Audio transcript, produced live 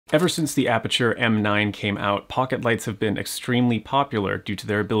Ever since the Aputure M9 came out, pocket lights have been extremely popular due to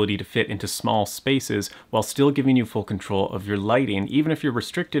their ability to fit into small spaces while still giving you full control of your lighting, even if you're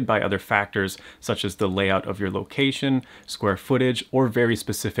restricted by other factors such as the layout of your location, square footage, or very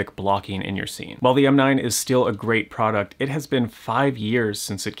specific blocking in your scene. While the M9 is still a great product, it has been 5 years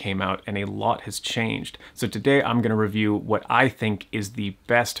since it came out and a lot has changed. So today I'm going to review what I think is the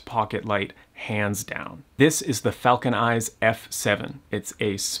best pocket light hands down. This is the FalconEyes F7. It's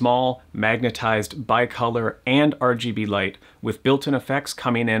a small, magnetized, bicolor, and RGB light with built-in effects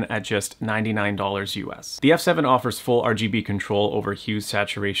coming in at just $99 US. The F7 offers full RGB control over hue,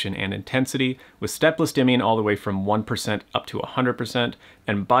 saturation, and intensity, with stepless dimming all the way from 1% up to 100%,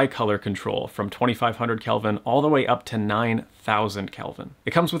 and bicolor control from 2500 Kelvin all the way up to 9000 Kelvin.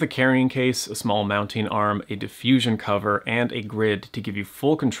 It comes with a carrying case, a small mounting arm, a diffusion cover, and a grid to give you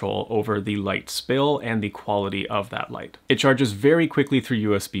full control over the light spill and the quality of that light. It charges very quickly through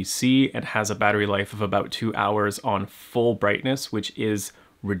USB-C and has a battery life of about 2 hours on full brightness, which is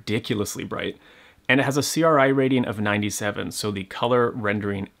ridiculously bright. And it has a CRI rating of 97, so the color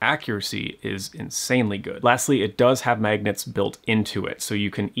rendering accuracy is insanely good. Lastly, it does have magnets built into it, so you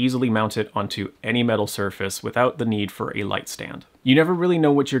can easily mount it onto any metal surface without the need for a light stand. You never really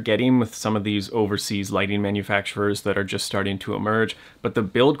know what you're getting with some of these overseas lighting manufacturers that are just starting to emerge, but the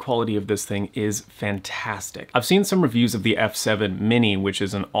build quality of this thing is fantastic. I've seen some reviews of the F7 Mini, which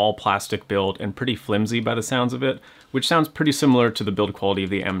is an all plastic build and pretty flimsy by the sounds of it, which sounds pretty similar to the build quality of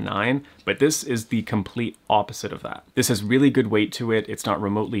the M9, but this is the complete opposite of that. This has really good weight to it, it's not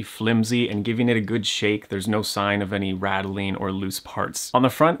remotely flimsy, and giving it a good shake, there's no sign of any rattling or loose parts. On the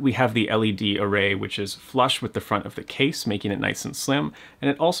front, we have the LED array, which is flush with the front of the case, making it nice and slim,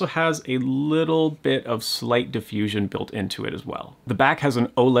 and it also has a little bit of slight diffusion built into it as well. The back has an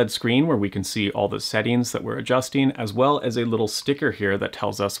OLED screen where we can see all the settings that we're adjusting, as well as a little sticker here that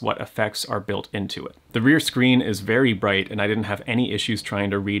tells us what effects are built into it. The rear screen is very bright, and I didn't have any issues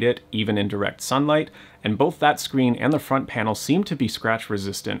trying to read it, even in direct sunlight, and both that screen and the front panel seem to be scratch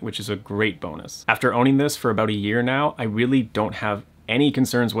resistant, which is a great bonus. After owning this for about a year now, I really don't have any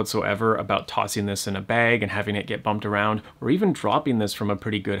concerns whatsoever about tossing this in a bag and having it get bumped around, or even dropping this from a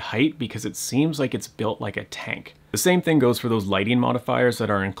pretty good height, because it seems like it's built like a tank. The same thing goes for those lighting modifiers that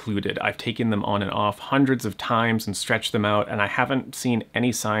are included. I've taken them on and off hundreds of times and stretched them out, and I haven't seen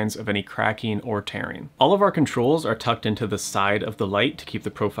any signs of any cracking or tearing. All of our controls are tucked into the side of the light to keep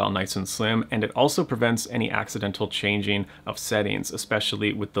the profile nice and slim, and it also prevents any accidental changing of settings,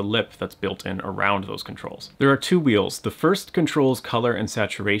 especially with the lip that's built in around those controls. There are 2 wheels. The first controls color and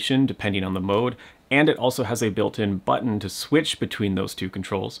saturation depending on the mode, and it also has a built-in button to switch between those 2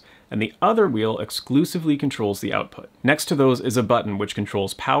 controls, and the other wheel exclusively controls the output. Next to those is a button which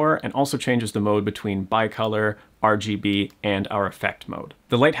controls power and also changes the mode between bicolor, RGB, and our effect mode.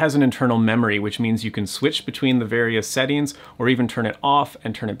 The light has an internal memory, which means you can switch between the various settings or even turn it off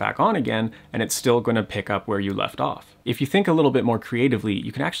and turn it back on again, and it's still going to pick up where you left off. If you think a little bit more creatively,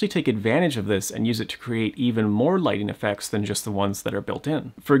 you can actually take advantage of this and use it to create even more lighting effects than just the ones that are built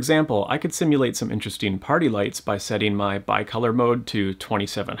in. For example, I could simulate some interesting party lights by setting my bicolor mode to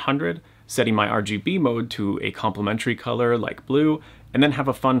 2700, setting my RGB mode to a complementary color like blue, and then have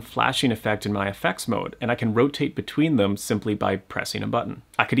a fun flashing effect in my effects mode, and I can rotate between them simply by pressing a button.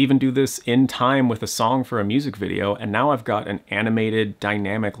 I could even do this in time with a song for a music video, and now I've got an animated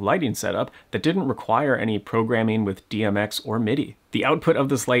dynamic lighting setup that didn't require any programming with DMX or MIDI. The output of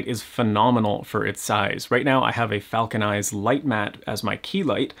this light is phenomenal for its size. Right now I have a FalconEyes light mat as my key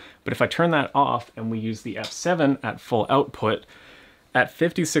light, but if I turn that off and we use the F7 at full output, at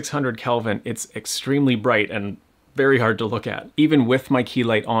 5600 Kelvin, it's extremely bright and very hard to look at. Even with my key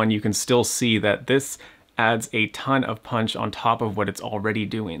light on, you can still see that this adds a ton of punch on top of what it's already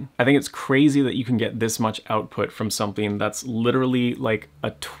doing. I think it's crazy that you can get this much output from something that's literally like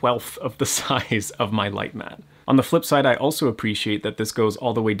a 1/12 of the size of my light mat. On the flip side, I also appreciate that this goes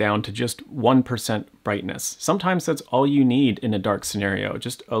all the way down to just 1% brightness. Sometimes that's all you need in a dark scenario,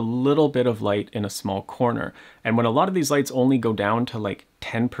 just a little bit of light in a small corner. And when a lot of these lights only go down to like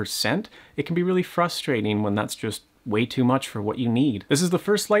 10%, it can be really frustrating when that's just way too much for what you need. This is the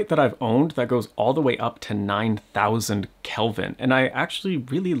first light that I've owned that goes all the way up to 9000 Kelvin, and I actually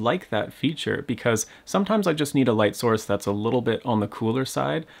really like that feature because sometimes I just need a light source that's a little bit on the cooler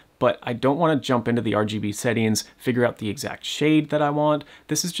side, but I don't want to jump into the RGB settings, figure out the exact shade that I want.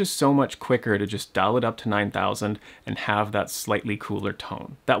 This is just so much quicker to just dial it up to 9000 and have that slightly cooler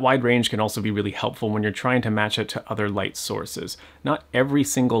tone. That wide range can also be really helpful when you're trying to match it to other light sources. Not every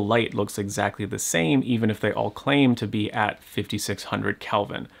single light looks exactly the same, even if they all claim to be at 5600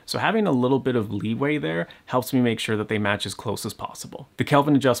 Kelvin. So having a little bit of leeway there helps me make sure that they match as close as possible. The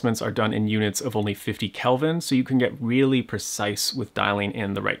Kelvin adjustments are done in units of only 50 Kelvin, so you can get really precise with dialing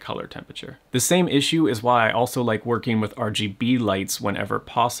in the right color temperature. The same issue is why I also like working with RGB lights whenever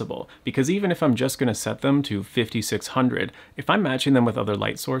possible, because even if I'm just going to set them to 5600, if I'm matching them with other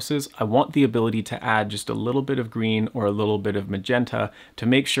light sources, I want the ability to add just a little bit of green or a little bit of magenta to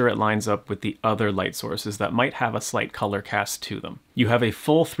make sure it lines up with the other light sources that might have a slight color cast to them. You have a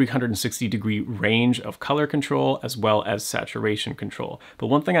full 360-degree range of color control as well as saturation control. But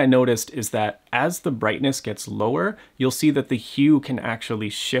one thing I noticed is that as the brightness gets lower, you'll see that the hue can actually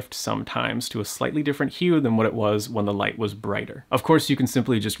shift sometimes to a slightly different hue than what it was when the light was brighter. Of course, you can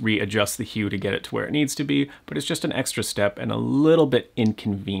simply just readjust the hue to get it to where it needs to be, but it's just an extra step and a little bit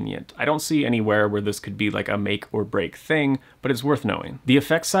inconvenient. I don't see anywhere where this could be like a make or break thing, but it's worth knowing. The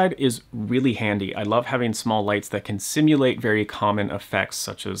effects side is really handy. I love having small lights that can simulate very common effects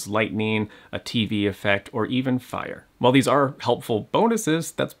such as lightning, a TV effect, or even fire. While these are helpful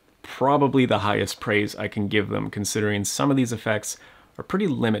bonuses, that's probably the highest praise I can give them, considering some of these effects are pretty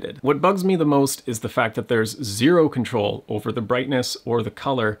limited. What bugs me the most is the fact that there's zero control over the brightness or the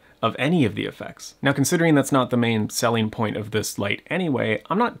color of any of the effects. Now, considering that's not the main selling point of this light anyway,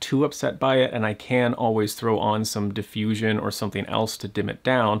 I'm not too upset by it, and I can always throw on some diffusion or something else to dim it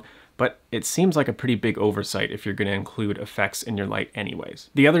down, but it seems like a pretty big oversight if you're going to include effects in your light anyways.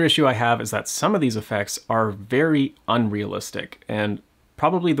 The other issue I have is that some of these effects are very unrealistic, and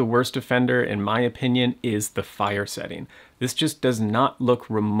probably the worst offender, in my opinion, is the fire setting. This just does not look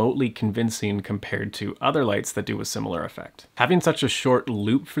remotely convincing compared to other lights that do a similar effect. Having such a short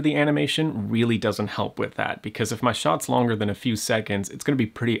loop for the animation really doesn't help with that, because if my shot's longer than a few seconds, it's going to be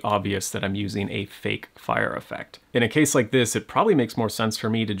pretty obvious that I'm using a fake fire effect. In a case like this, it probably makes more sense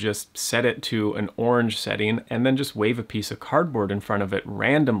for me to just set it to an orange setting and then just wave a piece of cardboard in front of it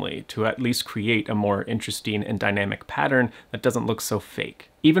randomly to at least create a more interesting and dynamic pattern that doesn't look so fake.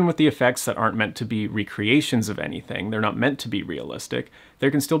 Even with the effects that aren't meant to be recreations of anything, they're not meant to be realistic, there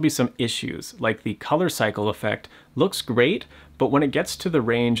can still be some issues, like the color cycle effect looks great, but when it gets to the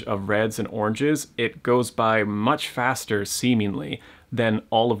range of reds and oranges, it goes by much faster, seemingly, than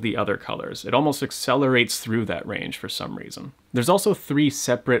all of the other colors. It almost accelerates through that range for some reason. There's also 3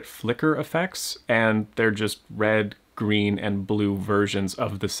 separate flicker effects, and they're just red, green, and blue versions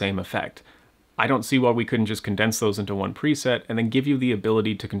of the same effect. I don't see why we couldn't just condense those into one preset and then give you the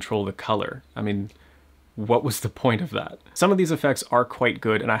ability to control the color. I mean, what was the point of that? Some of these effects are quite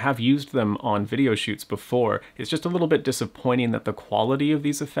good, and I have used them on video shoots before. It's just a little bit disappointing that the quality of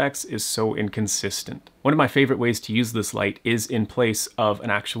these effects is so inconsistent. One of my favorite ways to use this light is in place of an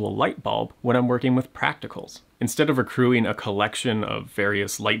actual light bulb when I'm working with practicals. Instead of accruing a collection of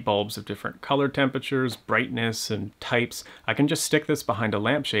various light bulbs of different color temperatures, brightness, and types, I can just stick this behind a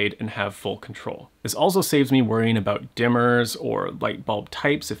lampshade and have full control. This also saves me worrying about dimmers or light bulb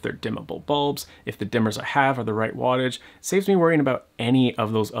types if they're dimmable bulbs, if the dimmers I have are the right wattage. It saves me worrying about any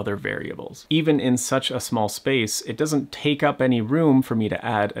of those other variables. Even in such a small space, it doesn't take up any room for me to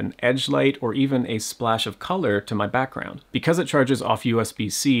add an edge light or even a splash of color to my background. Because it charges off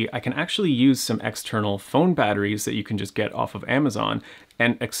USB-C, I can actually use some external phone batteries that you can just get off of Amazon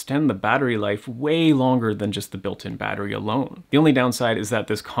and extend the battery life way longer than just the built-in battery alone. The only downside is that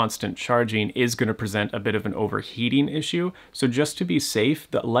this constant charging is going to present a bit of an overheating issue, so just to be safe,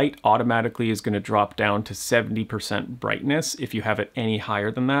 the light automatically is going to drop down to 70% brightness if you have it any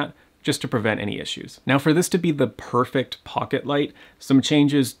higher than that, just to prevent any issues. Now, for this to be the perfect pocket light, some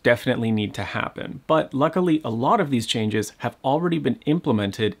changes definitely need to happen, but luckily a lot of these changes have already been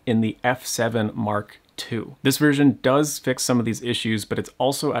implemented in the F7 Mark II. This version does fix some of these issues, but it's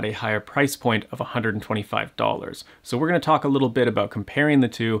also at a higher price point of $125. So we're going to talk a little bit about comparing the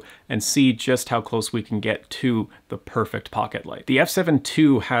two and see just how close we can get to the perfect pocket light. The F7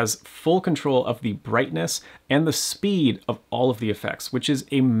 II has full control of the brightness and the speed of all of the effects, which is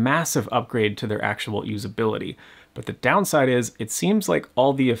a massive upgrade to their actual usability. But the downside is it seems like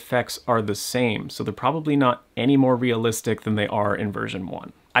all the effects are the same, so they're probably not any more realistic than they are in version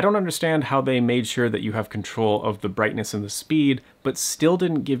 1. I don't understand how they made sure that you have control of the brightness and the speed, but still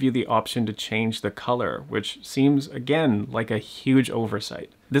didn't give you the option to change the color, which seems, again, like a huge oversight.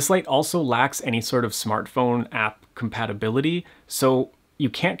 This light also lacks any sort of smartphone app compatibility, so you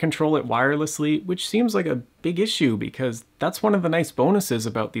can't control it wirelessly, which seems like a big issue because that's one of the nice bonuses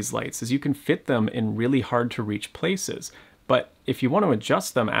about these lights is you can fit them in really hard to reach places. But if you want to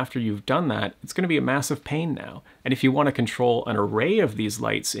adjust them after you've done that, it's going to be a massive pain now. And if you want to control an array of these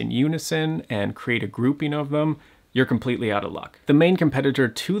lights in unison and create a grouping of them, you're completely out of luck. The main competitor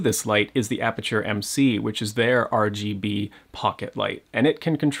to this light is the Aputure MC, which is their RGB pocket light, and it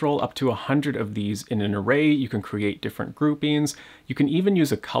can control up to 100 of these in an array. You can create different groupings. You can even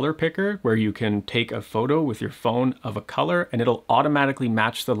use a color picker where you can take a photo with your phone of a color and it'll automatically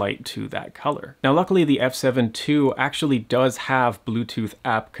match the light to that color. Now, luckily the F7 II actually does have Bluetooth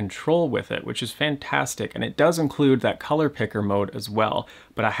app control with it, which is fantastic, and it does include that color picker mode as well,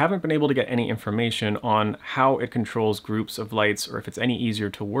 but I haven't been able to get any information on how it controls groups of lights or if it's any easier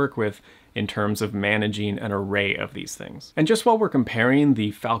to work with in terms of managing an array of these things. And just while we're comparing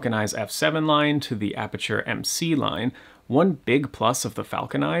the FalconEyes F7 line to the Aputure MC line, one big plus of the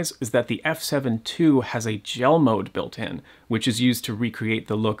FalconEyes is that the F7 II has a gel mode built in, which is used to recreate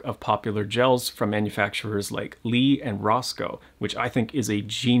the look of popular gels from manufacturers like Lee and Roscoe, which I think is a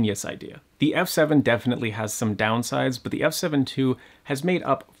genius idea. The F7 definitely has some downsides, but the F7 II has made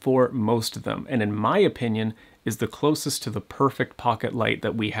up for most of them, and in my opinion, is the closest to the perfect pocket light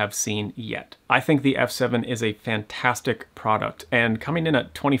that we have seen yet. I think the F7 is a fantastic product, and coming in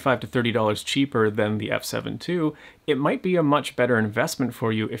at $25 to $30 cheaper than the F7 II, it might be a much better investment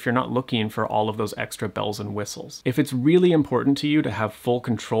for you if you're not looking for all of those extra bells and whistles. If it's really important to you to have full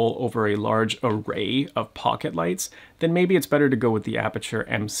control over a large array of pocket lights, then maybe it's better to go with the Aputure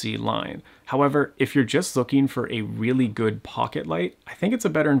MC line. However, if you're just looking for a really good pocket light, I think it's a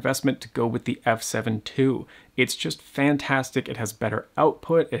better investment to go with the F7 II. It's just fantastic. It has better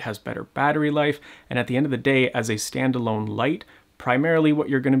output, it has better battery life, and at the end of the day, as a standalone light, primarily what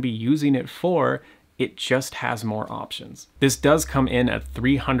you're going to be using it for, it just has more options. This does come in at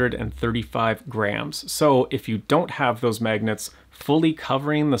 335 grams, so if you don't have those magnets fully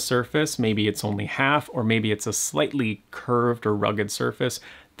covering the surface, maybe it's only half, or maybe it's a slightly curved or rugged surface,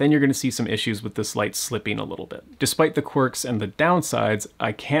 then you're going to see some issues with this light slipping a little bit. Despite the quirks and the downsides,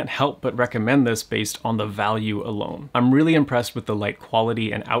 I can't help but recommend this based on the value alone. I'm really impressed with the light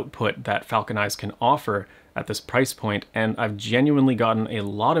quality and output that FalconEyes can offer at this price point, and I've genuinely gotten a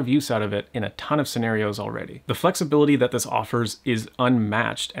lot of use out of it in a ton of scenarios already. The flexibility that this offers is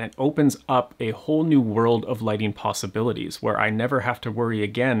unmatched, and it opens up a whole new world of lighting possibilities where I never have to worry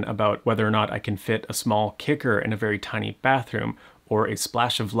again about whether or not I can fit a small kicker in a very tiny bathroom or a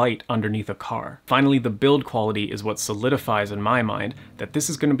splash of light underneath a car. Finally, the build quality is what solidifies in my mind that this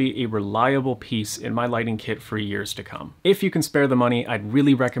is going to be a reliable piece in my lighting kit for years to come. If you can spare the money, I'd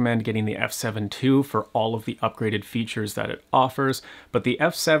really recommend getting the F7 II for all of the upgraded features that it offers, but the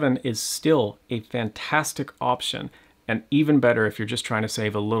F7 is still a fantastic option, and even better if you're just trying to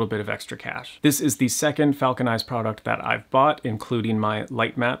save a little bit of extra cash. This is the second FalconEyes product that I've bought, including my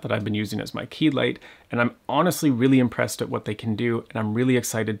light mat that I've been using as my key light, and I'm honestly really impressed at what they can do, and I'm really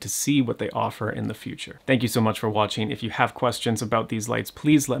excited to see what they offer in the future. Thank you so much for watching. If you have questions about these lights,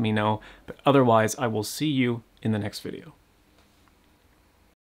 please let me know, but otherwise I will see you in the next video.